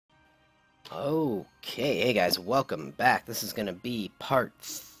Okay, hey guys, welcome back. This is going to be part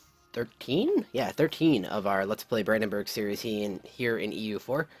 13? Yeah, 13 of our Let's Play Brandenburg series here in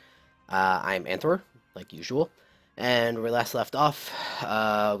EU4. I'm Anthor, like usual, and where we last left off,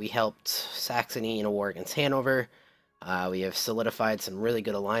 we helped Saxony in a war against Hanover. We have solidified some really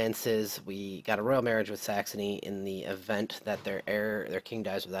good alliances. We got a royal marriage with Saxony in the event that their king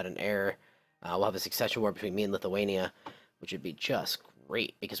dies without an heir. We'll have a succession war between me and Lithuania, which would be just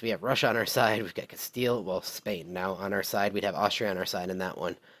great because we have Russia on our side. We've got Castile, well, Spain now on our side. We'd have Austria on our side in that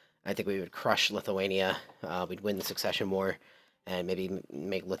one. I think we would crush Lithuania. We'd win the succession war and maybe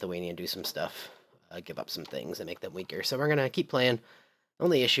make Lithuania do some stuff, give up some things and make them weaker. So we're going to keep playing.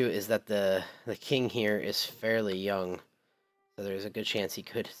 Only issue is that the king here is fairly young, so there's a good chance he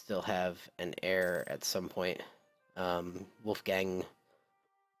could still have an heir at some point. Wolfgang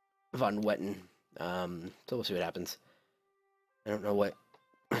von Wetten. So we'll see what happens. I don't know what,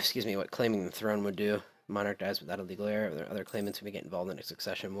 excuse me, what claiming the throne would do. Monarch dies without a legal heir. Are there other claimants who may get involved in a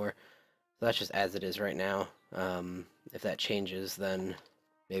succession war? So that's just as it is right now. If that changes, then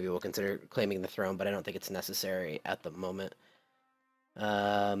maybe we'll consider claiming the throne, but I don't think it's necessary at the moment.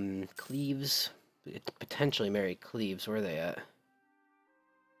 Cleves, potentially marry Cleves. Where are they at?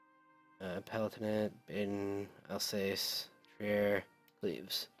 Palatinate, Baden, Alsace, Trier,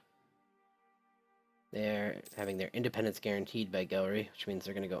 Cleves. They're having their independence guaranteed by Gelry, which means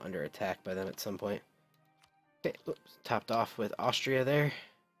they're going to go under attack by them at some point. Okay, oops, topped off with Austria there.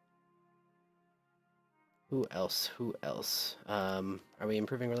 Who else? Who else? Are we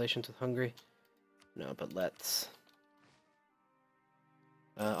improving relations with Hungary? No, but let's.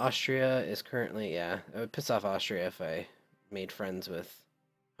 Austria is currently, yeah, I would piss off Austria if I made friends with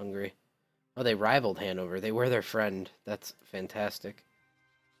Hungary. Oh, they rivaled Hanover. They were their friend. That's fantastic.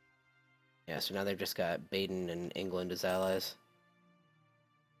 Yeah, so now they've just got Baden and England as allies.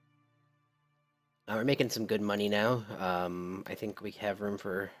 We're making some good money now. I think we have room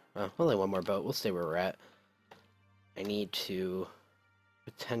for only one more boat. We'll stay where we're at. I need to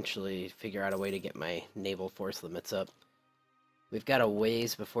potentially figure out a way to get my naval force limits up. We've got a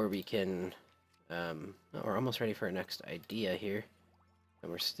ways before we can... we're almost ready for our next idea here.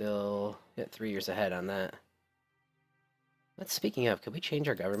 And we're still 3 years ahead on that. But speaking of, could we change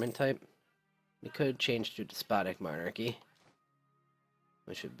our government type? We could change to despotic monarchy,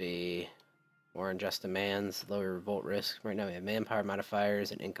 which would be more unjust demands, lower revolt risk. Right now we have manpower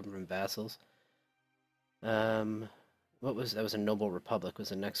modifiers and income from vassals. That was a noble republic was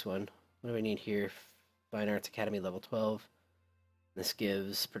the next one. What do we need here? Fine Arts Academy level 12. This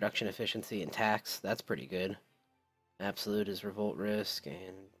gives production efficiency and tax. That's pretty good. Absolute is revolt risk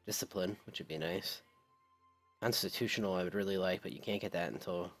and discipline, which would be nice. Constitutional I would really like, but you can't get that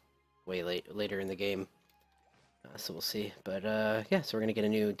until way later in the game, so we'll see. But yeah, so we're gonna get a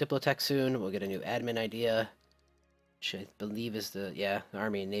new Diplotech soon. We'll get a new admin idea, which I believe is the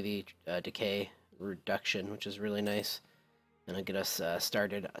Army and Navy decay reduction, which is really nice, and it'll get us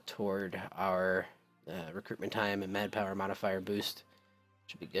started toward our recruitment time and manpower modifier boost.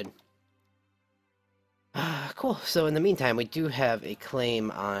 Should be good. Cool. So in the meantime, we do have a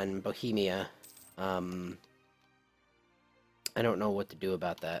claim on Bohemia. I don't know what to do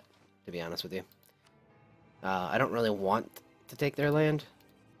about that, to be honest with you. I don't really want to take their land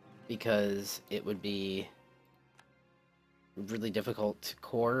because it would be really difficult to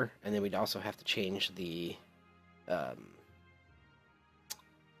core, and then we'd also have to change the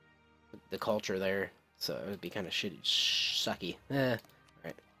culture there, so it would be kind of sucky. Alright,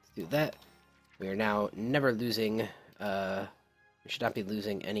 let's do that. We are now never losing, we should not be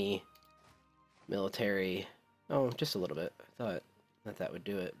losing any military. Oh, just a little bit. I thought that would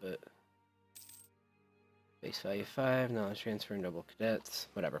do it, but base value 5, knowledge transfer, noble cadets,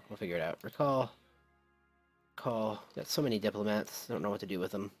 whatever, we'll figure it out. Recall, got so many diplomats, I don't know what to do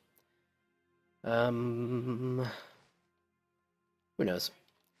with them. Who knows?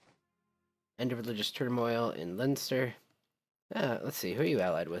 End of religious turmoil in Leinster. Let's see, who are you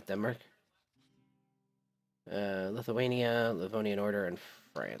allied with? Denmark? Lithuania, Livonian Order, and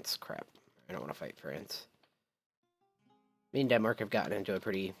France. Crap, I don't want to fight France. Me and Denmark have gotten into a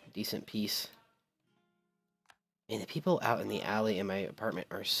pretty decent peace. And the people out in the alley in my apartment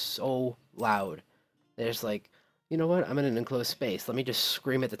are so loud. They're just like, you know what? I'm in an enclosed space. Let me just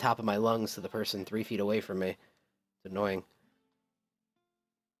scream at the top of my lungs to the person 3 feet away from me. It's annoying.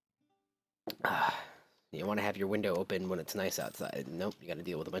 You want to have your window open when it's nice outside. Nope, you got to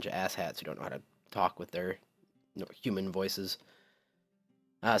deal with a bunch of asshats who don't know how to talk with their human voices.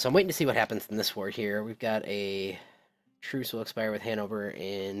 So I'm waiting to see what happens in this war here. We've got a truce will expire with Hanover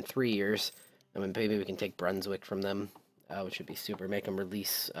in 3 years. I mean, maybe we can take Brunswick from them. which would be super. Make them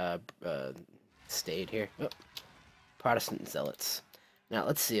release stayed here. Oh, Protestant zealots. Now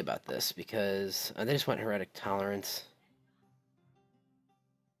let's see about this because they just want heretic tolerance.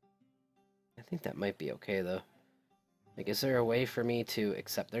 I think that might be okay though. Like, is there a way for me to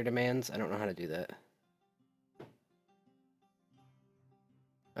accept their demands? I don't know how to do that.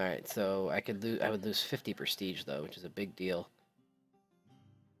 Alright, so I would lose 50 prestige though, which is a big deal.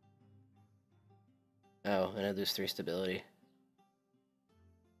 Oh, and I'd lose 3 stability.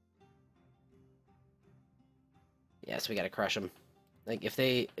 Yeah, so we gotta crush them. Like, if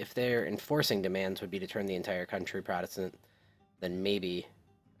their enforcing demands would be to turn the entire country Protestant, then maybe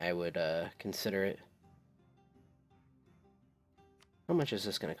I would consider it. How much is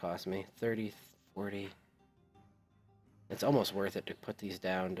this gonna cost me? 30, 40. It's almost worth it to put these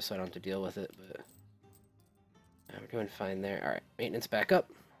down just so I don't have to deal with it, but we're doing fine there. Alright, maintenance back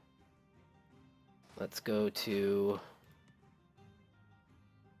up. Let's go to...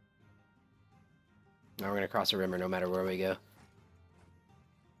 Now we're going to cross a river no matter where we go.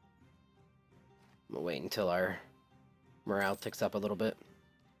 We'll wait until our morale ticks up a little bit.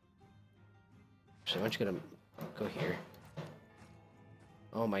 Actually, why don't you go here?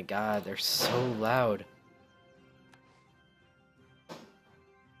 Oh my god, they're so loud.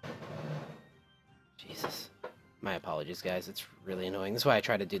 Jesus. My apologies, guys. It's really annoying. That's why I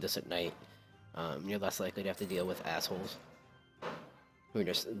try to do this at night. You're less likely to have to deal with assholes who are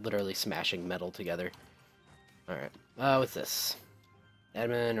just literally smashing metal together. Alright. What's this?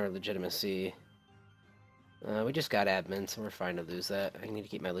 Admin or legitimacy? We just got admin, so we're fine to lose that. I need to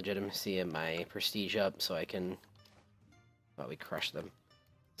keep my legitimacy and my prestige up so I can... Well, we crush them.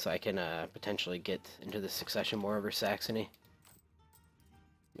 So I can potentially get into the succession war over Saxony.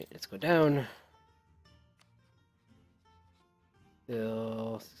 Let's go down.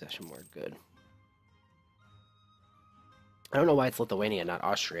 Still, succession war, good. I don't know why it's Lithuania, not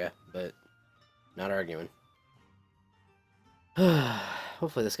Austria, but not arguing.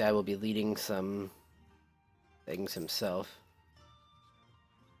 Hopefully this guy will be leading some things himself.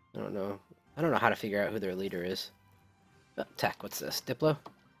 I don't know. I don't know how to figure out who their leader is. Oh, tech, what's this? Diplo?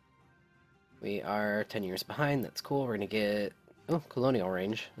 We are 10 years behind, that's cool. We're gonna get, oh, colonial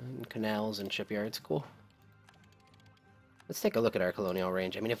range. And canals and shipyards, cool. Let's take a look at our colonial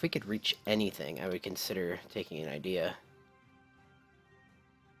range. I mean, if we could reach anything, I would consider taking an idea.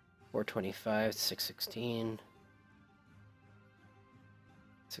 425, 616.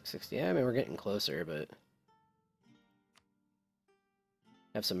 660, yeah, I mean, we're getting closer, but...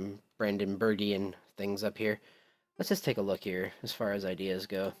 Have some Brandenburgian things up here. Let's just take a look here, as far as ideas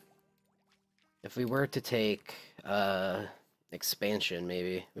go. If we were to take, expansion,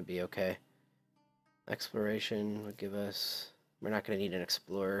 maybe, would be okay. Exploration would give us... We're not going to need an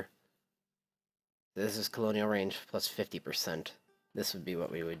explorer. This is colonial range plus 50%. This would be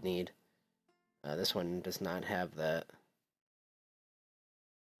what we would need. This one does not have that.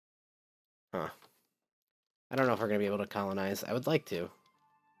 Huh. I don't know if we're going to be able to colonize. I would like to.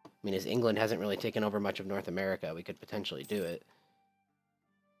 I mean, as England hasn't really taken over much of North America, we could potentially do it.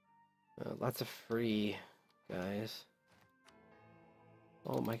 Lots of free guys.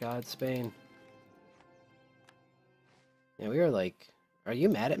 Oh my god, Spain. Yeah, we are like... Are you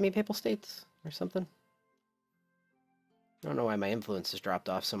mad at me, Papal States? Or something? I don't know why my influence has dropped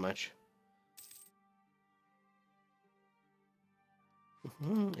off so much.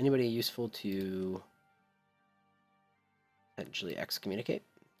 Anybody useful to potentially excommunicate?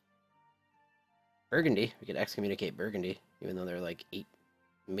 Burgundy. We could excommunicate Burgundy, even though they're like 8,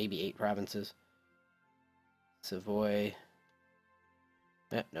 maybe 8 provinces. Savoy.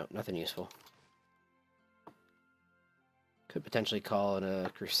 No, nothing useful. Could potentially call in a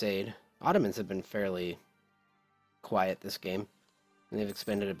crusade. Ottomans have been fairly quiet this game. And they've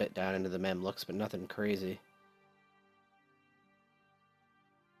expanded a bit down into the Mamluks, but nothing crazy.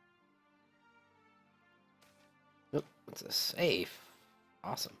 Oh, what's this? Hey,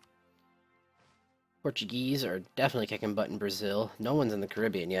 awesome. Portuguese are definitely kicking butt in Brazil. No one's in the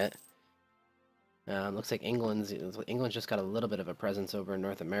Caribbean yet. Looks like England's just got a little bit of a presence over in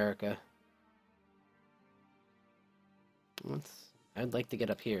North America. I'd like to get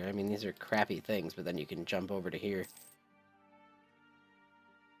up here. I mean, these are crappy things, but then you can jump over to here.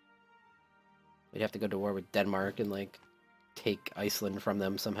 We'd have to go to war with Denmark and, like, take Iceland from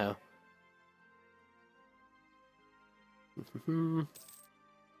them somehow.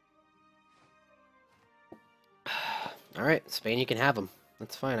 Alright, Spain, you can have them.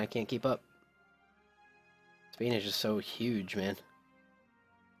 That's fine, I can't keep up. Spain is just so huge, man.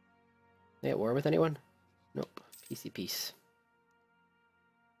 They at war with anyone? Nope. Peacey peace.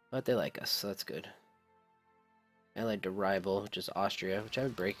 But they like us, so that's good. Allied to rival, which is Austria, which I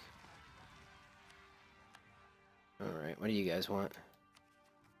would break. Alright, what do you guys want?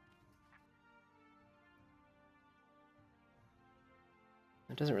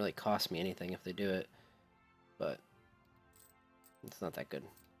 It doesn't really cost me anything if they do it, but it's not that good.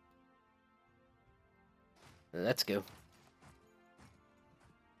 Let's go.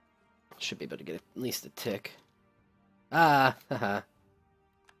 Should be able to get at least a tick. Ah, haha.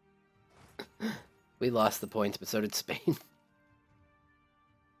 We lost the points, but so did Spain.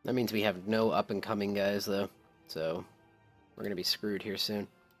 That means we have no up-and-coming guys, though, so we're gonna be screwed here soon.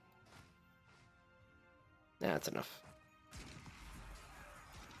 That's enough.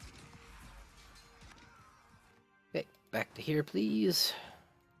 Okay, back to here, please.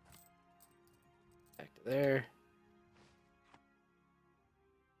 Back to there.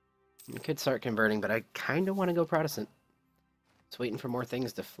 We could start converting, but I kind of want to go Protestant. Just waiting for more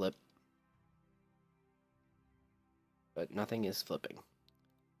things to flip. But nothing is flipping.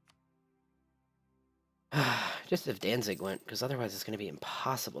 Just if Danzig went, because otherwise it's going to be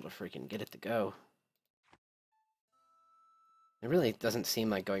impossible to freaking get it to go. It really doesn't seem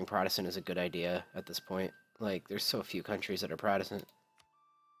like going Protestant is a good idea at this point. Like, there's so few countries that are Protestant.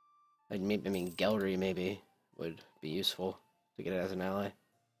 Like, maybe, I mean, Gelry maybe would be useful to get it as an ally.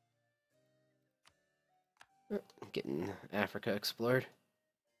 Getting Africa explored.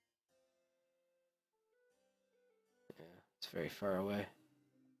 Yeah, it's very far away.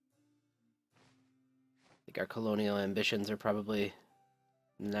 I think our colonial ambitions are probably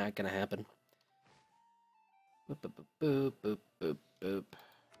not gonna happen. Boop, boop, boop, boop, boop, boop.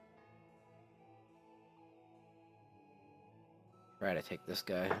 Try to take this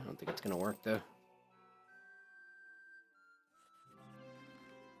guy. I don't think it's gonna work though.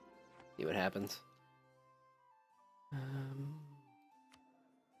 See what happens.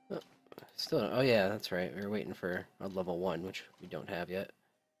 Oh, still, oh yeah, that's right. We were waiting for a level 1, which we don't have yet.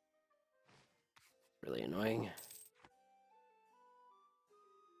 Really annoying.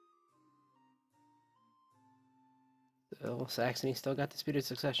 So, Saxony still got disputed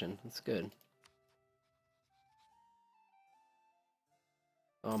succession. That's good.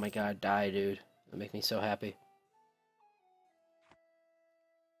 Oh my god, die, dude. That make me so happy.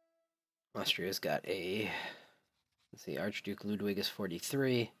 Austria's got a... Let's see, Archduke Ludwig is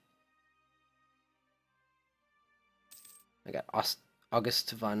 43. I got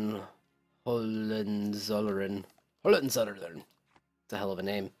August von Hohenzollern. Hohenzollern. It's a hell of a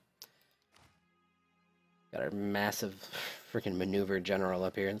name. Got our massive freaking maneuver general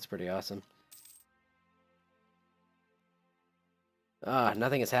up here. That's pretty awesome. Ah,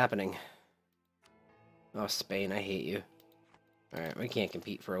 nothing is happening. Oh, Spain, I hate you. Alright, we can't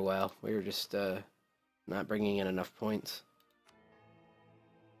compete for a while. We were just, not bringing in enough points.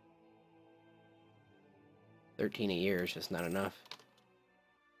 13 a year is just not enough.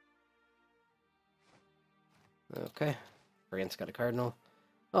 Okay. France got a cardinal.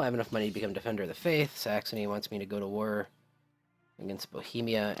 Oh, I have enough money to become Defender of the Faith. Saxony wants me to go to war against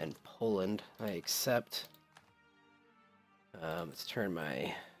Bohemia and Poland. I accept. Let's turn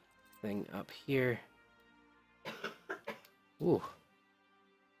my thing up here. Ooh.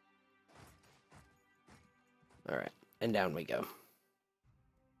 Alright, and down we go.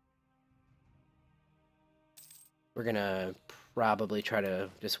 We're gonna probably try to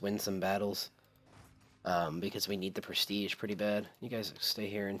just win some battles. Because we need the prestige pretty bad. You guys stay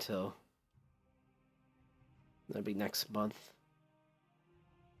here until... That'll be next month.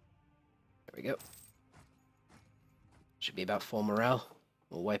 There we go. Should be about full morale.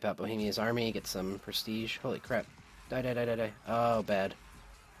 We'll wipe out Bohemia's army, get some prestige. Holy crap. Die, die, die, die, die. Oh, bad.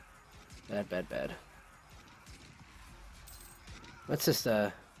 Bad, bad, bad. Let's just,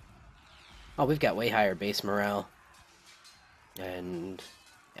 Oh, we've got way higher base morale. And...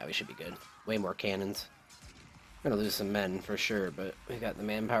 yeah, we should be good. Way more cannons. We're gonna lose some men, for sure, but we've got the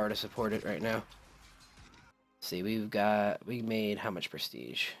manpower to support it right now. Let's see, we made how much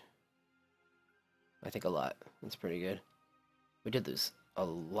prestige? I think a lot. That's pretty good. We did lose a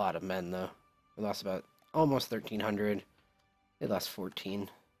lot of men, though. We lost about almost 1,300. They lost 14.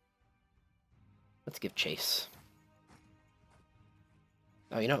 Let's give chase.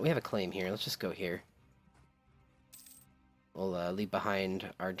 Oh, you know what? We have a claim here. Let's just go here. We'll leave behind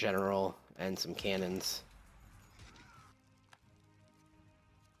our general and some cannons.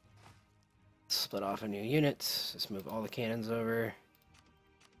 Split off a new units. Just move all the cannons over.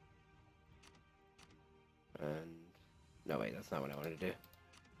 And no, wait, that's not what I wanted to do.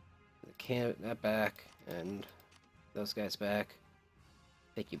 That back and those guys back.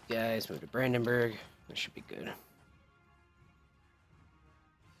 Take you guys, move to Brandenburg. That should be good.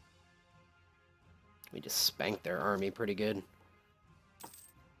 We just spanked their army pretty good.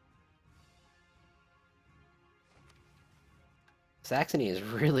 Saxony is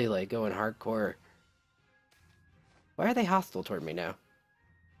really, like, going hardcore. Why are they hostile toward me now?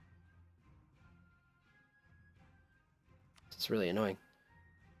 It's really annoying.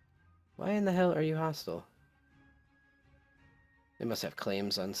 Why in the hell are you hostile? They must have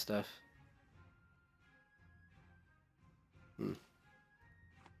claims on stuff.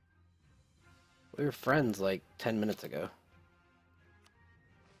 We were friends like 10 minutes ago.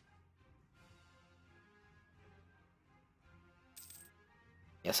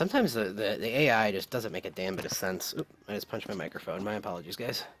 Yeah, sometimes the AI just doesn't make a damn bit of sense. Oop, I just punched my microphone. My apologies,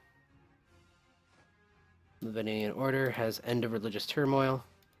 guys. Livonian Order has end of religious turmoil.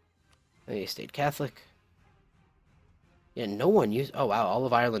 They stayed Catholic. Yeah, no one used... Oh, wow, all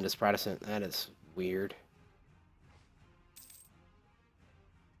of Ireland is Protestant. That is weird.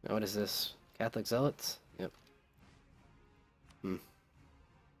 Now, what is this? Catholic zealots? Yep.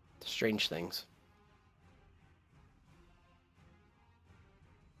 Strange things.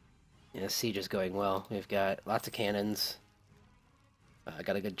 Yeah, siege is going well. We've got lots of cannons.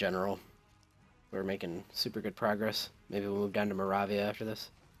 Got a good general. We're making super good progress. Maybe we'll move down to Moravia after this.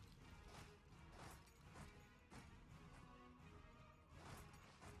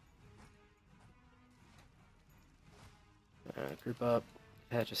 Group up.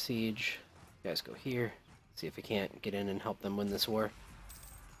 Patch a siege. You guys go here. See if we can't get in and help them win this war.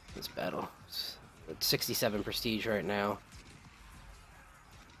 This battle. It's at 67 prestige right now.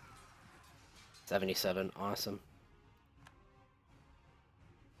 77. Awesome.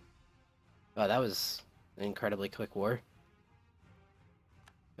 Oh, that was an incredibly quick war.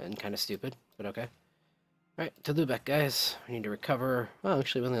 And kind of stupid, but okay. Alright, to Lubeck, guys. We need to recover. Well,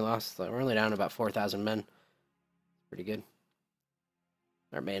 actually, we only lost... We're only down about 4,000 men. Pretty good.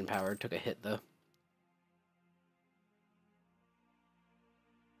 Our manpower took a hit, though.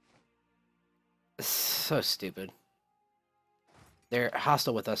 So stupid. They're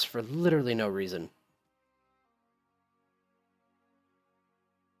hostile with us for literally no reason.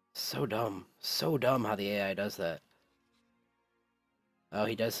 So dumb. So dumb how the AI does that. Oh,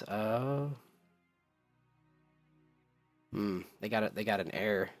 he does. Oh. They got it. They got an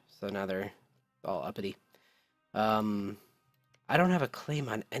error, so now they're all uppity. I don't have a claim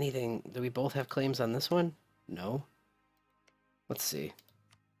on anything. Do we both have claims on this one? No. Let's see.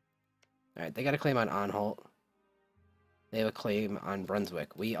 All right, they got a claim on Anhalt. They have a claim on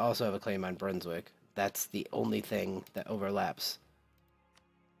Brunswick. We also have a claim on Brunswick. That's the only thing that overlaps.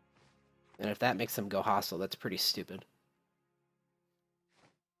 And if that makes them go hostile, that's pretty stupid.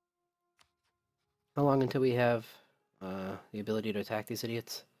 How long until we have the ability to attack these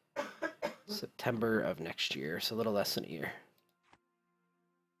idiots? September of next year, so a little less than a year.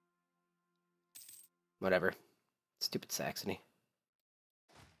 Whatever. Stupid Saxony.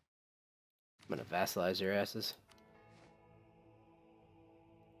 I'm gonna vassalize your asses.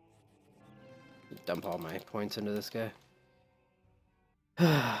 Dump all my points into this guy.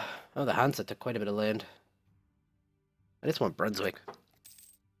 Oh, the Hansa took quite a bit of land. I just want Brunswick.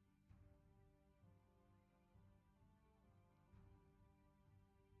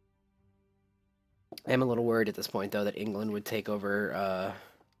 I am a little worried at this point, though, that England would take over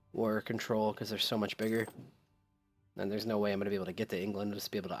war control because they're so much bigger. And there's no way I'm going to be able to get to England, just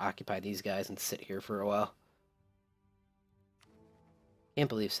be able to occupy these guys and sit here for a while. Can't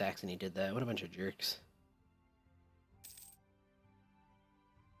believe Saxony did that. What a bunch of jerks.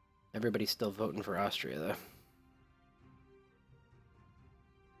 Everybody's still voting for Austria, though.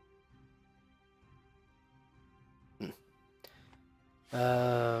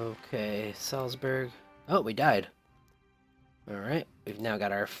 Okay, Salzburg. Oh, we died. Alright, we've now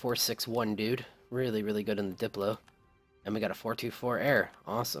got our 461 dude. Really, really good in the Diplo. And we got a 424 air.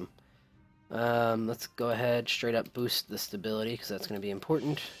 Awesome. Let's go ahead, straight up boost the stability, because that's going to be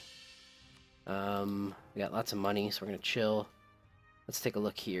important. We got lots of money, so we're going to chill. Let's take a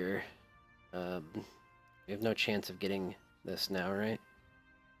look here. We have no chance of getting this now, right?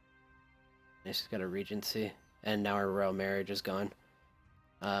 It's just got a regency, and now our royal marriage is gone.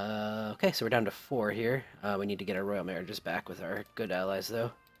 Okay, so we're down to 4 here. We need to get our royal marriages back with our good allies,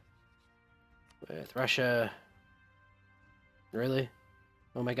 though. With Russia. Really?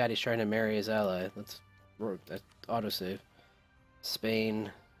 Oh my god, he's trying to marry his ally. Let's autosave.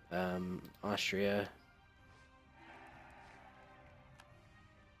 Spain, Austria.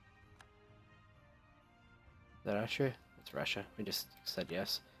 Is that Austria? It's Russia. We just said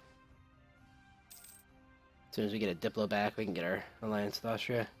yes. As soon as we get a Diplo back, we can get our alliance with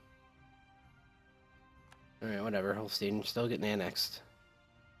Austria. Alright, whatever. Holstein still getting annexed.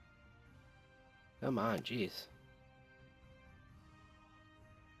 Come on, jeez.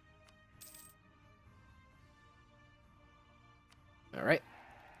 Alright.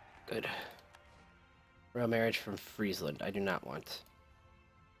 Good. Royal marriage from Friesland. I do not want.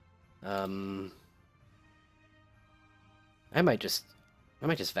 I might just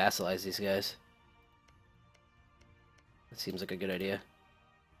vassalize these guys. That seems like a good idea.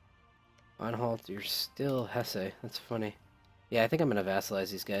 Anhalt, you're still Hesse. That's funny. Yeah, I think I'm gonna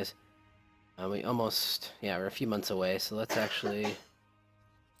vassalize these guys. We almost, yeah, we're a few months away, so let's actually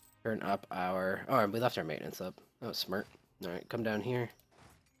turn up our, oh, we left our maintenance up. That was smart. Alright, come down here.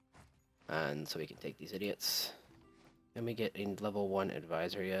 And so we can take these idiots. Can we get a level 1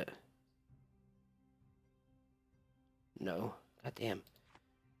 advisor yet? No. God damn.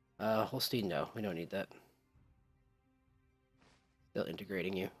 Holstein, no. We don't need that. Still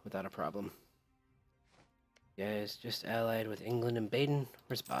integrating you without a problem. You guys just allied with England and Baden.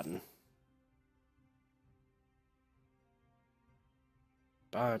 Where's Baden?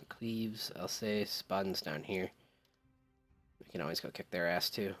 Baden, Cleves, Alsace, Baden's down here. We can always go kick their ass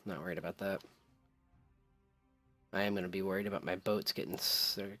too. I'm not worried about that. I am going to be worried about my boats getting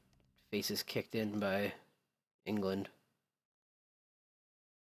their faces kicked in by England.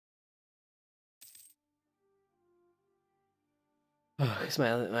 Oh, it's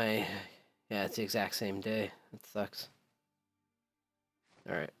my yeah, it's the exact same day. It sucks.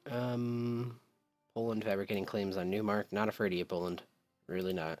 Alright, Poland fabricating claims on Newmark. Not afraid of you, Poland.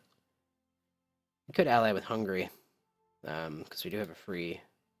 Really not. We could ally with Hungary, because we do have a free.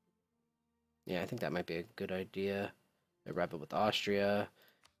 Yeah, I think that might be a good idea. They're rebel with Austria.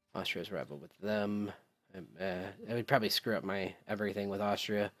 Austria's rebel with them. I would probably screw up my everything with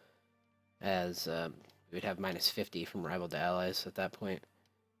Austria, as we would have -50 from rival to allies at that point.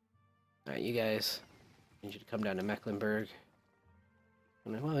 Alright, you guys, I need you to come down to Mecklenburg.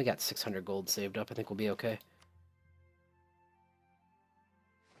 Well, we got 600 gold saved up. I think we'll be okay.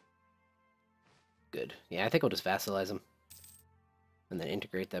 Good. Yeah, I think we'll just vassalize them. And then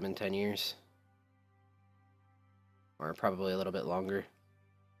integrate them in 10 years. Or probably a little bit longer.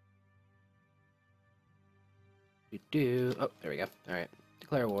 Oh, there we go. Alright.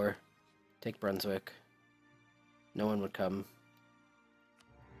 Declare war. Take Brunswick. No one would come.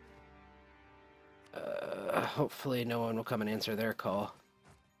 Hopefully no one will come and answer their call.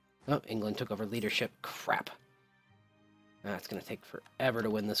 Oh, England took over leadership. Crap. It's gonna take forever to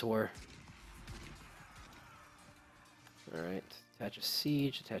win this war. Alright, attach a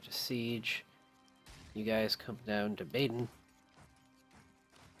siege, attach a siege. You guys come down to Baden.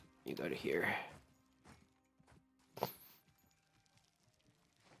 You go to here. Come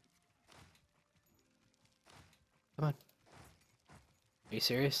on. Are you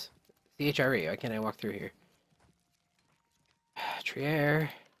serious? CHRE, why can't I walk through here? Trier.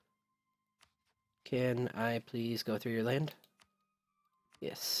 Can I please go through your land?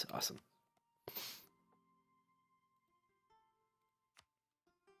 Yes, awesome.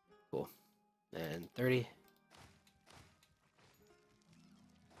 Cool. And 30.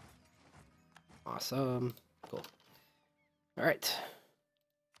 Awesome. Cool. Alright.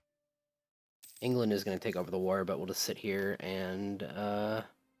 England is going to take over the war, but we'll just sit here and,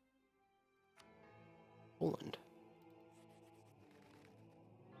 Poland.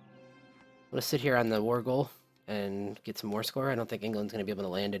 I'm going to sit here on the war goal and get some war score. I don't think England's going to be able to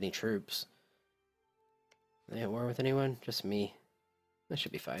land any troops. Are they at war with anyone? Just me. That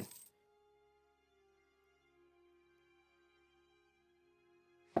should be fine.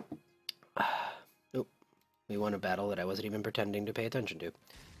 Nope. We won a battle that I wasn't even pretending to pay attention to.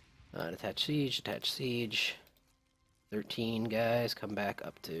 Attach siege, attach siege. 13 guys, come back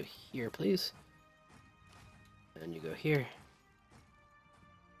up to here, please. And you go here.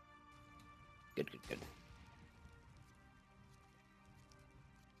 Good, good, good.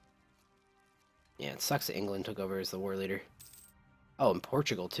 Yeah, it sucks that England took over as the war leader. Oh, and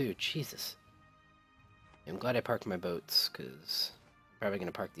Portugal, too. Jesus. I'm glad I parked my boats, because I'm probably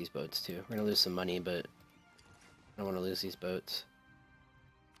going to park these boats, too. We're going to lose some money, but I don't want to lose these boats.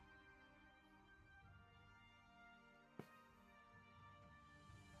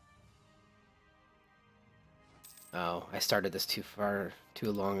 Oh, I started this too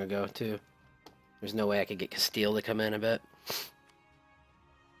long ago, too. There's no way I could get Castile to come in, I bet.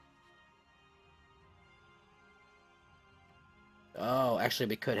 Oh, actually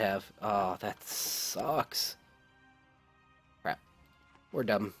we could have. Oh, that sucks. Crap. We're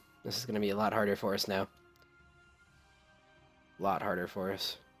dumb. This is going to be a lot harder for us now. A lot harder for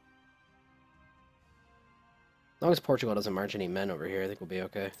us. As long as Portugal doesn't march any men over here, I think we'll be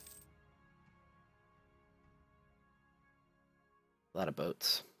okay. A lot of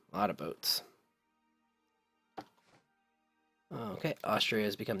boats. A lot of boats. Okay, Austria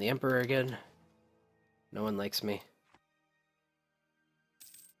has become the emperor again. No one likes me.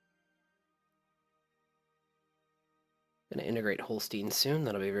 Gonna integrate Holstein soon,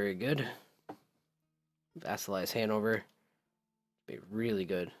 that'll be very good. Vassalize Hanover. Be really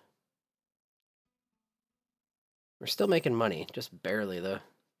good. We're still making money, just barely though.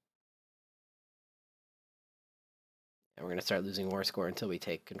 And we're gonna start losing war score until we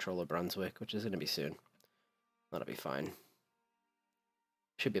take control of Brunswick, which is gonna be soon. That'll be fine.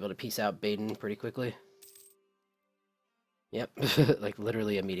 Should be able to peace out Baden pretty quickly. Yep, like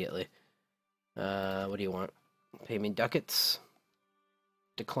literally immediately. What do you want? Pay me ducats.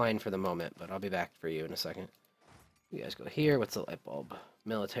 Decline for the moment, but I'll be back for you in a second. You guys go here. What's the light bulb?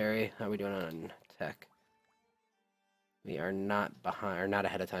 Military. How are we doing on tech? We are not behind, or not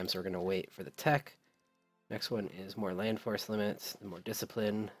ahead of time, so we're gonna wait for the tech. Next one is more land force limits, more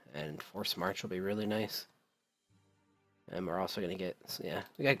discipline, and force march will be really nice. And we're also gonna get, yeah,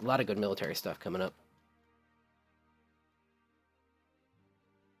 we got a lot of good military stuff coming up.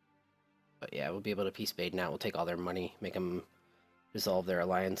 But yeah, we'll be able to peace Baden out. We'll take all their money, make them dissolve their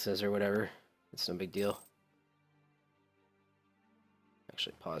alliances or whatever. It's no big deal.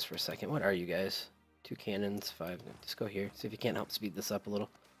 Actually, pause for a second. What are you guys? 2 cannons, 5. Just go here. See if you can't help speed this up a little.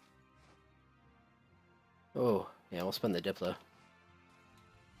 Oh, yeah, we'll spend the Diplo.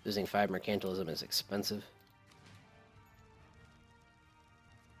 Losing 5 mercantilism is expensive.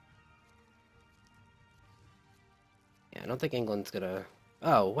 Yeah, I don't think England's gonna...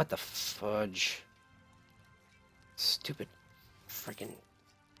 Oh, what the fudge. Stupid freaking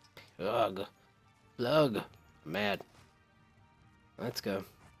plug. Plug. I'm mad. Let's go.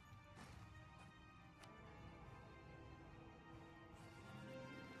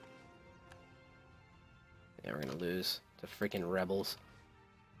 Yeah, we're gonna lose to freaking rebels.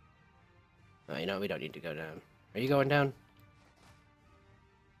 Oh, you know, we don't need to go down. Are you going down?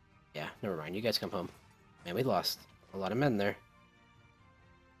 Yeah, never mind. You guys come home. Man, we lost a lot of men there.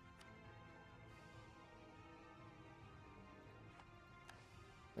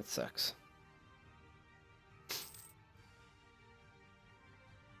 That sucks.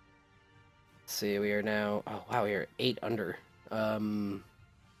 Let's see, we are now... Oh, wow, we are 8 under.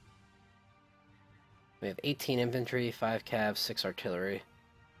 We have 18 infantry, 5 cav, 6 artillery.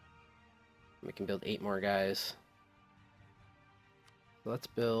 We can build 8 more guys. So let's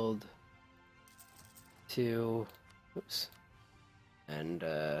build 2... Oops. And,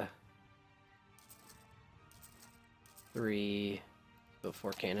 3... Build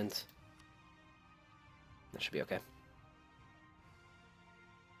 4 cannons. That should be okay.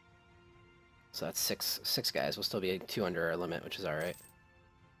 So that's six guys. We'll still be 2 under our limit, which is alright.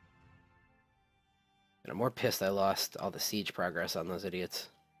 And I'm more pissed I lost all the siege progress on those idiots.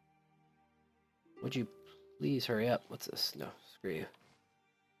 Would you please hurry up? What's this? No, screw you.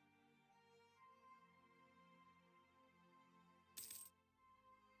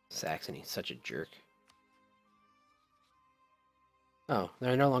 Saxony, such a jerk. Oh,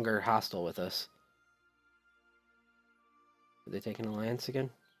 they're no longer hostile with us. Did they take an alliance again?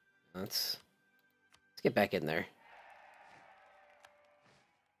 Let's get back in there.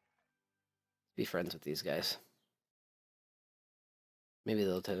 Be friends with these guys. Maybe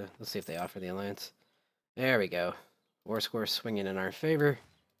they'll let's see if they offer the alliance. There we go. War score swinging in our favor.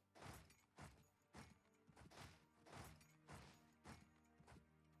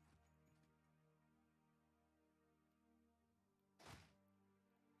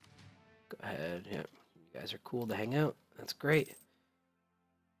 Go ahead. Yep. You guys are cool to hang out. That's great.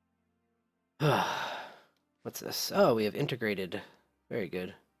 What's this? Oh, we have integrated. Very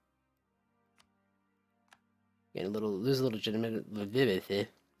good. Gain a little, lose a little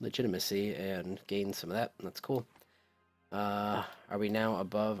legitimacy and gain some of that. That's cool. Are we now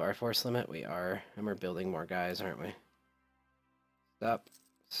above our force limit? We are, and we're building more guys, aren't we?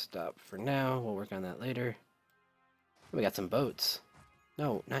 Stop for now. We'll work on that later. We got some boats.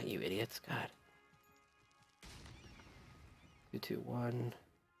 No, not you idiots. God. 2, 2, 1.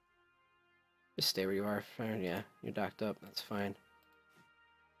 Just stay where you are. Yeah, you're docked up. That's fine.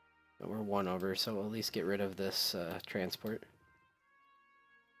 But we're 1 over, so we'll at least get rid of this transport.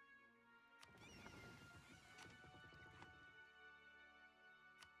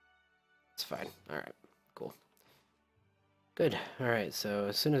 It's fine. Alright, cool. Good. Alright, so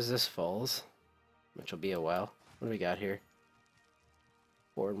as soon as this falls, which will be a while, what do we got here?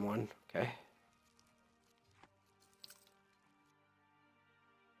 4 and 1. Okay.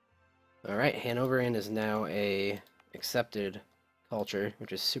 Alright, Hanoverian is now a accepted culture,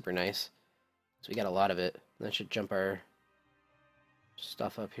 which is super nice. So we got a lot of it. That should jump our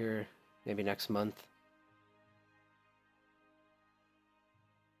stuff up here maybe next month.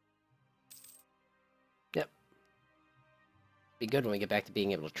 Be good when we get back to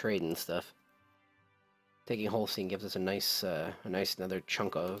being able to trade and stuff. Taking Holstein gives us a nice another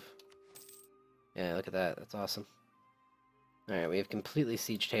chunk of. Yeah, look at that. That's awesome. All right, we have completely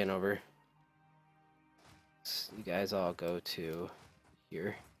sieged Hanover. So you guys all go to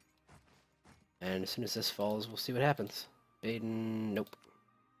here, and as soon as this falls, we'll see what happens. Baden, nope.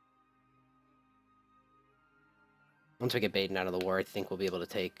 Once we get Baden out of the war, I think we'll be able to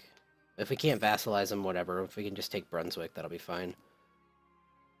take... If we can't vassalize them, whatever. If we can just take Brunswick, that'll be fine.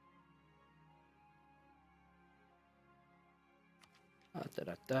 How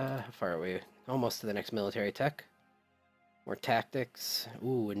far are we? Almost to the next military tech. More tactics.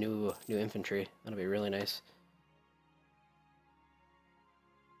 Ooh, a new infantry. That'll be really nice.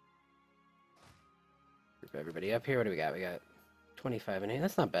 Group everybody up here. What do we got? We got 25 and 8.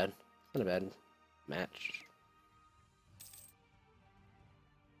 That's not bad. Not a bad match.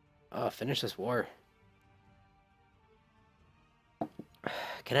 Oh, finish this war.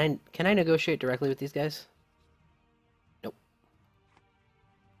 Can I negotiate directly with these guys? Nope.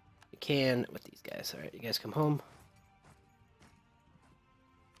 You can with these guys. Alright, you guys come home.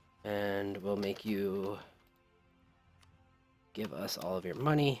 And we'll make you give us all of your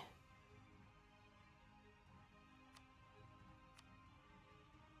money.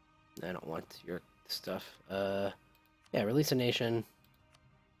 I don't want your stuff. Yeah, release a nation.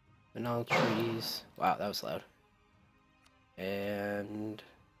 And all treaties. Wow, that was loud. And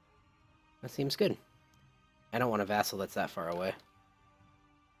that seems good. I don't want a vassal that's that far away.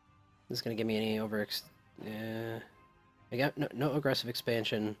 This is gonna give me any I got no aggressive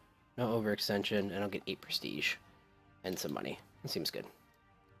expansion, no overextension, and I'll get 8 prestige and some money. That seems good.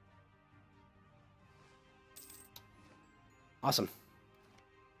 Awesome.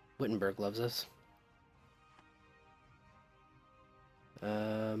 Wittenberg loves us.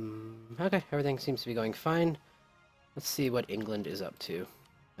 Okay, everything seems to be going fine. Let's see what England is up to.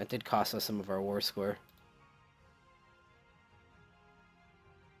 That did cost us some of our war score.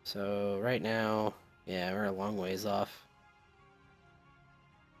 So, right now, yeah, we're a long ways off.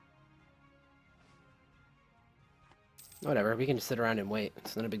 Whatever, we can just sit around and wait.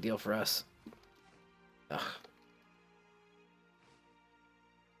 It's not a big deal for us. Ugh.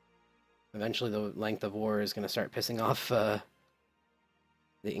 Eventually the length of war is going to start pissing off the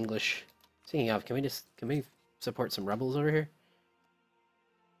English. Speaking of, can we support some rebels over here?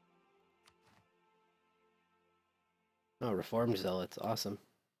 Oh, reformed zealots, awesome.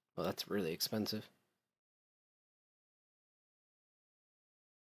 Well, that's really expensive.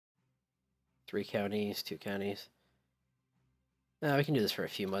 3 counties, 2 counties. No, we can do this for a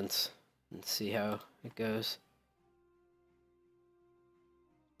few months and see how it goes.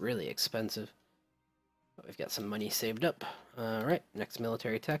 Really expensive. But we've got some money saved up. Alright, next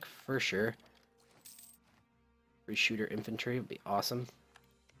military tech for sure. Free shooter infantry would be awesome.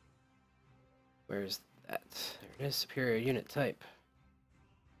 Where's that? There it is, superior unit type.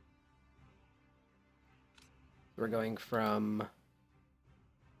 We're going from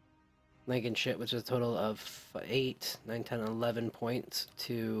Lancashire, which is a total of 8, 9, 10, 11 points,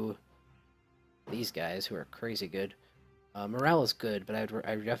 to these guys who are crazy good. Morale is good, but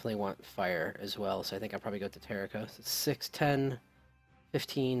I definitely want fire as well, so I think I'll probably go to Terrica. So 6, 10,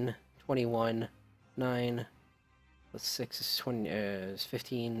 15, 21, 9, plus 6 is 20, is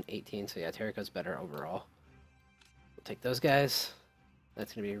 15, 18, so yeah, Terrica's better overall. We'll take those guys.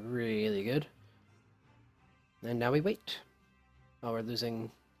 That's going to be really good. And now we wait. Oh, we're losing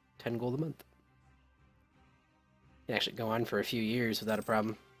 10 gold a month. Can actually go on for a few years without a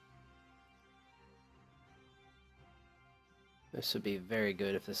problem. This would be very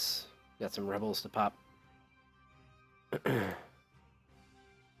good if this got some rebels to pop.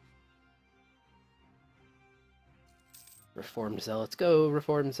 Reformed zealots go!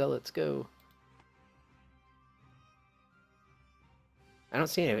 Reformed zealots go! I don't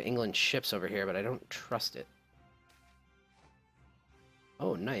see any of England's ships over here, but I don't trust it.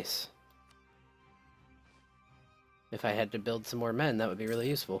 Oh, nice. If I had to build some more men, that would be really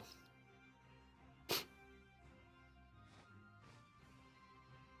useful.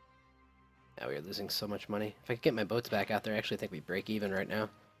 Now we are losing so much money. If I could get my boats back out there, I actually think we break even right now.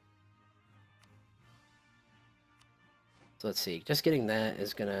 So let's see. Just getting that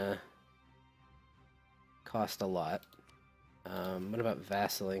is gonna cost a lot. What about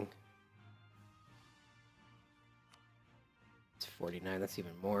vassaling? It's 49. That's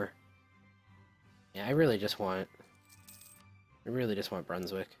even more. Yeah, I really just want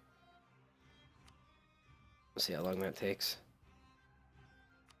Brunswick. We'll see how long that takes.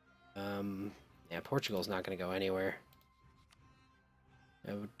 Yeah, Portugal's not going to go anywhere.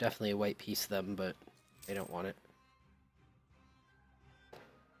 I would definitely white peace them, but they don't want it.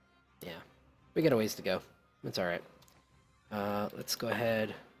 Yeah, we got a ways to go. That's alright. Let's go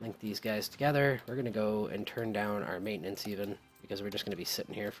ahead, link these guys together. We're going to go and turn down our maintenance even, because we're just going to be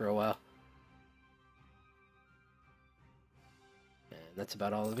sitting here for a while. And that's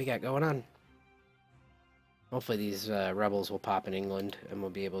about all that we got going on. Hopefully these rebels will pop in England, and we'll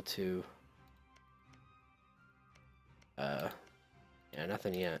be able to... yeah,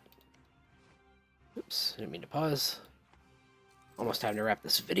 nothing yet. Oops, didn't mean to pause. Almost time to wrap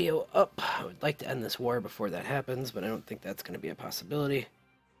this video up. I would like to end this war before that happens, but I don't think that's going to be a possibility.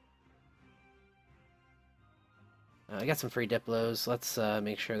 I got some free diplos. Let's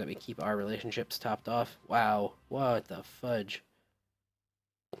make sure that we keep our relationships topped off. Wow, what the fudge?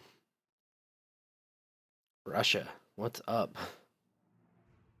 Russia, what's up?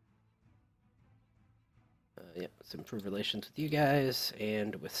 Yeah, let's improve relations with you guys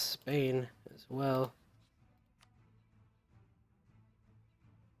and with Spain as well.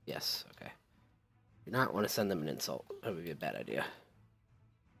 Yes, okay. Do not want to send them an insult. That would be a bad idea.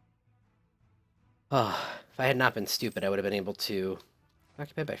 Oh, if I had not been stupid, I would have been able to...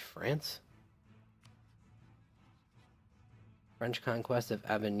 Occupied by France? French conquest of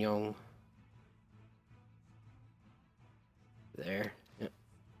Avignon. There. Yep.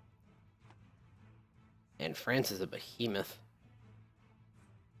 And France is a behemoth.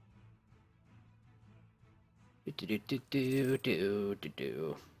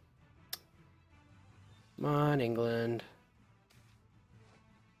 Do. Come on, England.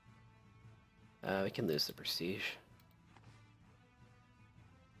 We can lose the prestige.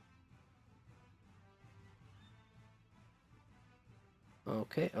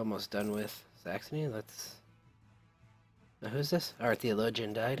 Okay, almost done with Saxony. Let's... Now, who's this? Our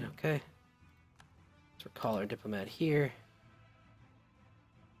theologian died. Okay. Let's recall our diplomat here.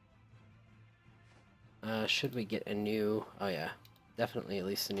 Should we get a new... Oh, yeah. Definitely at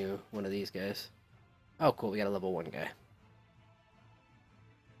least a new one of these guys. Oh, cool. We got a level 1 guy.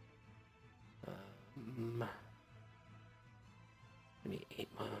 Maybe 8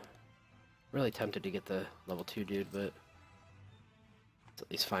 more. Really tempted to get the level 2 dude, but it's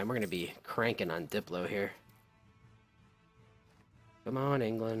at least fine. We're going to be cranking on Diplo here. Come on,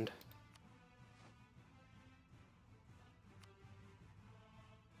 England.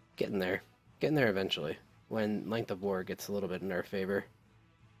 Getting there. Getting there eventually. When length of war gets a little bit in our favor.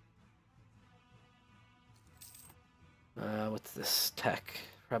 What's this tech?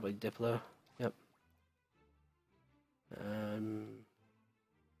 Probably Diplo. Yep.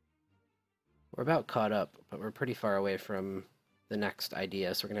 We're about caught up, but we're pretty far away from the next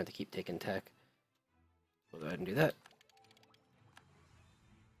idea, so we're gonna have to keep taking tech. We'll go ahead and do that.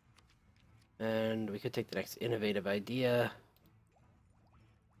 And we could take the next innovative idea.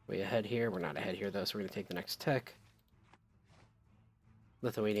 Way ahead here. We're not ahead here though, so we're gonna take the next tech.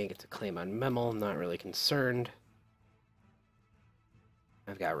 Lithuania gets a claim on Memel. I'm not really concerned.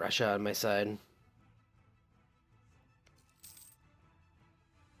 I've got Russia on my side.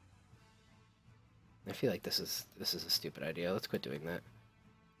 I feel like this is a stupid idea. Let's quit doing that.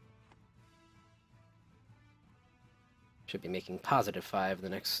 Should be making +5 the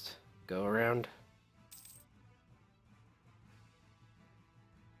next go around.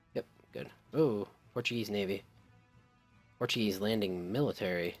 Yep, good. Ooh, Portuguese Navy. Portuguese landing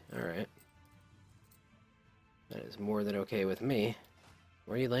military. Alright. That is more than okay with me.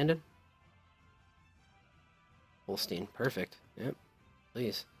 Where are you landed? Holstein. Perfect. Yep.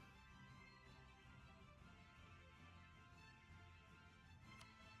 Please.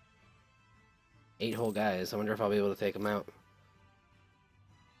 Eight whole guys. I wonder if I'll be able to take them out.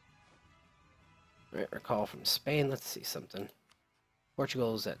 Alright, recall from Spain. Let's see something.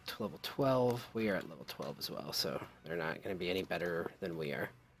 Portugal's at level 12. We are at level 12 as well, so they're not going to be any better than we are.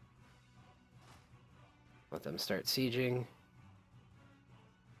 Let them start sieging.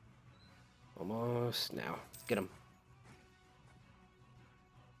 Almost now. Get them.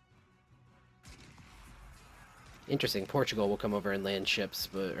 Interesting. Portugal will come over and land ships,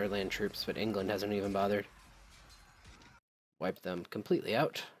 or land troops, but England hasn't even bothered. Wipe them completely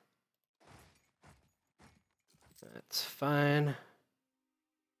out. That's fine.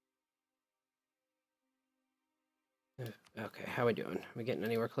 Okay, how are we doing? Are we getting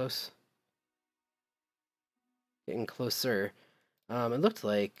anywhere close? Getting closer. It looked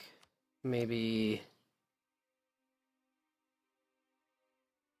like maybe...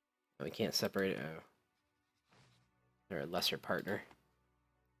 Oh, we can't separate it. Oh. They're a lesser partner.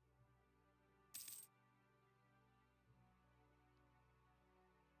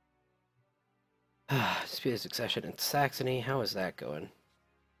 Disputed succession in Saxony. How is that going?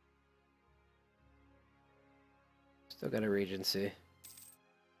 Still got a regency.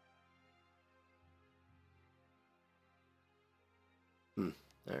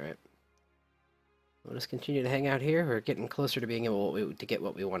 Alright. We'll just continue to hang out here. We're getting closer to being able to get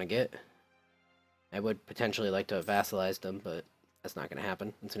what we want to get. I would potentially like to have vassalized them, but that's not going to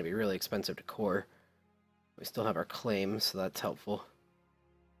happen. It's going to be really expensive to core. We still have our claims, so that's helpful.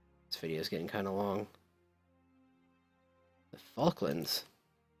 This video is getting kind of long. The Falklands.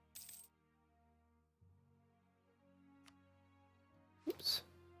 Oops.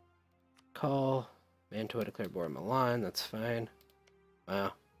 Call. Mantua declared war on Milan, that's fine.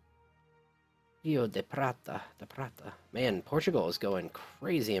 Wow. Rio de Prata. Man, Portugal is going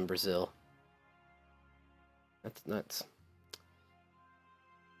crazy in Brazil. That's nuts.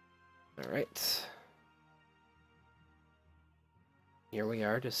 Alright. Here we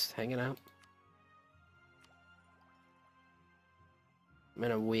are, just hanging out. I'm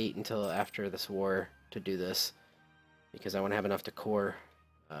gonna wait until after this war to do this, because I want to have enough to core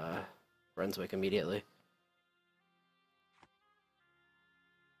Brunswick immediately.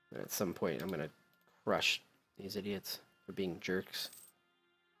 And at some point, I'm gonna crush these idiots for being jerks.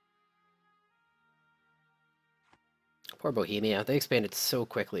 Poor Bohemia. They expanded so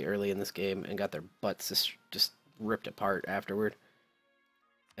quickly early in this game and got their butts just ripped apart afterward.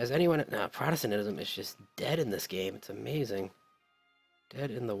 As anyone... No, Protestantism is just dead in this game. It's amazing.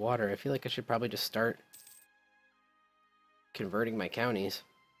 Dead in the water. I feel like I should probably just start converting my counties.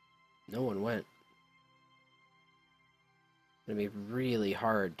 No one went. It's going to be really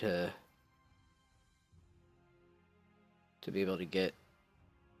hard to be able to get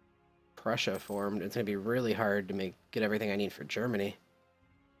Prussia formed. It's going to be really hard to get everything I need for Germany.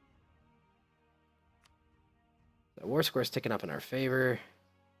 The war score is ticking up in our favor.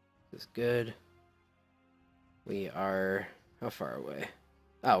 This is good. We are... How far away?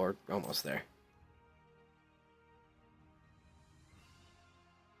 Oh, we're almost there.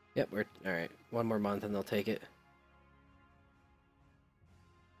 Yep, we're... Alright, one more month and they'll take it.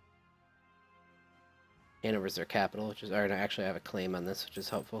 Hanover's their capital, which is... Alright, I actually have a claim on this, which is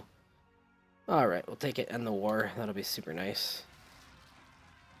helpful. Alright, we'll take it, end the war. That'll be super nice.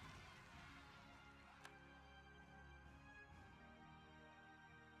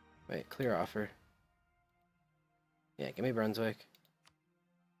 Wait, clear offer. Yeah, give me Brunswick.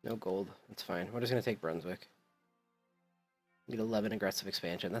 No gold, that's fine. We're just gonna take Brunswick. Get 11 aggressive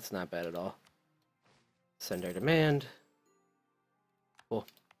expansion, that's not bad at all. Send our demand. Cool.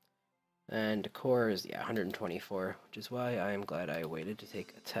 And core is, yeah, 124, which is why I am glad I waited to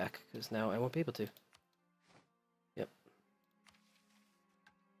take a tech, because now I won't be able to. Yep.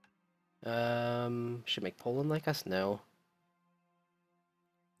 Should make Poland like us? No.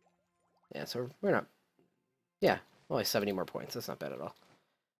 Yeah, so we're not... Yeah, only 70 more points, that's not bad at all.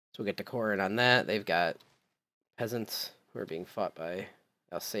 So we'll get to core in on that. They've got peasants who are being fought by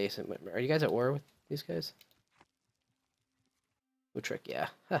Alsace. Are you guys at war with these guys? Utrecht, yeah.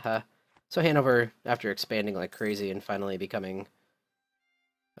 Haha. So Hanover, after expanding like crazy and finally becoming,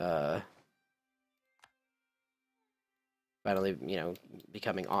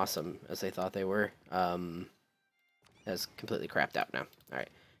 becoming awesome as they thought they were, has completely crapped out now. Alright,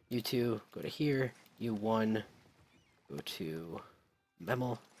 you two, go to here. You one, go to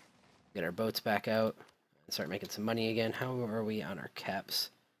Memel. Get our boats back out and start making some money again. How are we on our caps?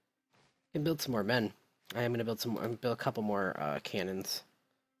 We can build some more men. I am going to build a couple more cannons.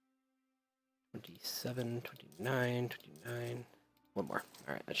 27, 29, 29. One more.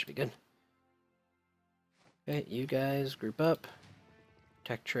 Alright, that should be good. Okay, you guys group up.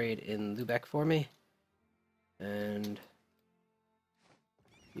 Tech trade in Lubeck for me. And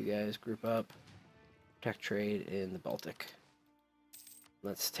you guys group up. Tech trade in the Baltic.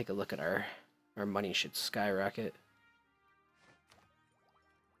 Let's take a look at our money should skyrocket.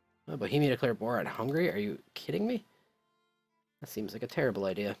 Oh, Bohemia declared war on Hungary? Are you kidding me? That seems like a terrible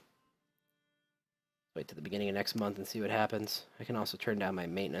idea. Wait till the beginning of next month and see what happens. I can also turn down my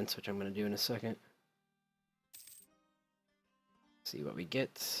maintenance, which I'm going to do in a second. See what we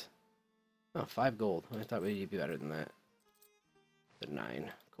get. Oh, 5 gold. I thought we'd be better than that. The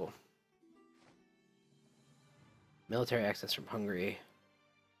 9. Cool. Military access from Hungary.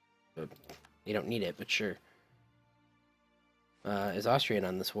 But you don't need it, but sure. Is Austrian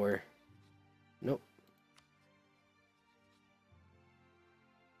on this war? Nope.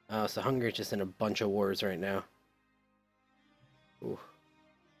 Oh, so Hungary's just in a bunch of wars right now. Ooh.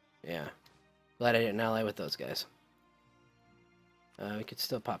 Yeah. Glad I didn't ally with those guys. We could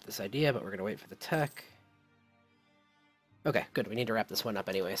still pop this idea, but we're going to wait for the tech. Okay, good. We need to wrap this one up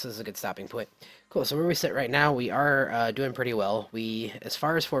anyway, so this is a good stopping point. Cool, so where we sit right now, we are doing pretty well. As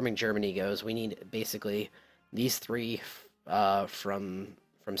far as forming Germany goes, we need basically these 3 from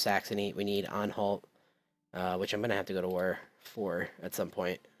Saxony. We need Anhalt, which I'm going to have to go to war 4 at some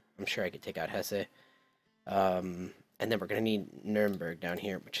point. I'm sure I could take out Hesse. And then we're going to need Nuremberg down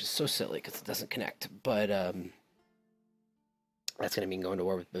here, which is so silly because it doesn't connect. But that's going to mean going to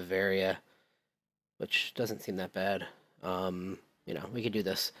war with Bavaria, which doesn't seem that bad. You know, we could do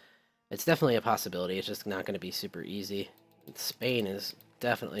this. It's definitely a possibility. It's just not going to be super easy. Spain is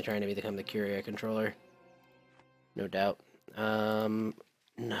definitely trying to become the Curia controller. No doubt. No,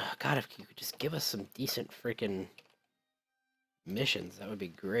 God, if you could just give us some decent freaking missions, that would be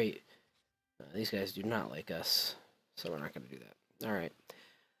great. These guys do not like us, so we're not going to do that. All right.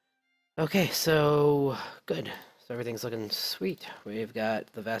 Okay, so good. So everything's looking sweet. We've got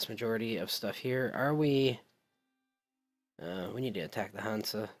the vast majority of stuff here. Are we? We need to attack the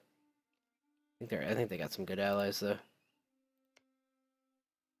Hansa. I think they got some good allies though.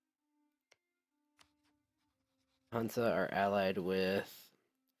 Hansa are allied with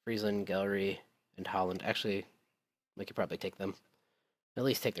Friesland, Gelre, and Holland. Actually, we could probably take them. At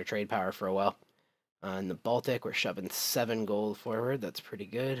least take their trade power for a while. In the Baltic, we're shoving 7 gold forward. That's pretty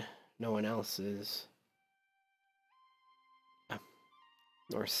good. No one else is.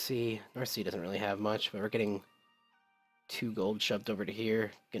 North Sea. North Sea doesn't really have much, but we're getting 2 gold shoved over to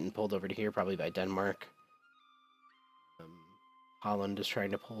here. Getting pulled over to here, probably by Denmark. Holland is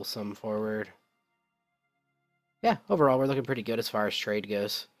trying to pull some forward. Yeah, overall, we're looking pretty good as far as trade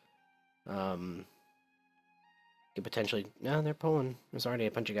goes. Could potentially... No, they're pulling. There's already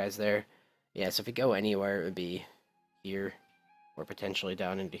a bunch of guys there. Yeah, so if we go anywhere, it would be here. Or potentially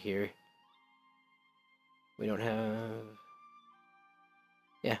down into here. We don't have...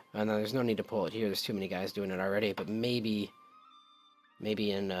 Yeah, no, there's no need to pull it here. There's too many guys doing it already. But maybe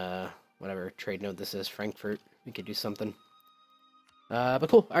in whatever trade node this is, Frankfurt, we could do something. But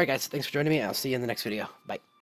cool. Alright guys, thanks for joining me. I'll see you in the next video. Bye.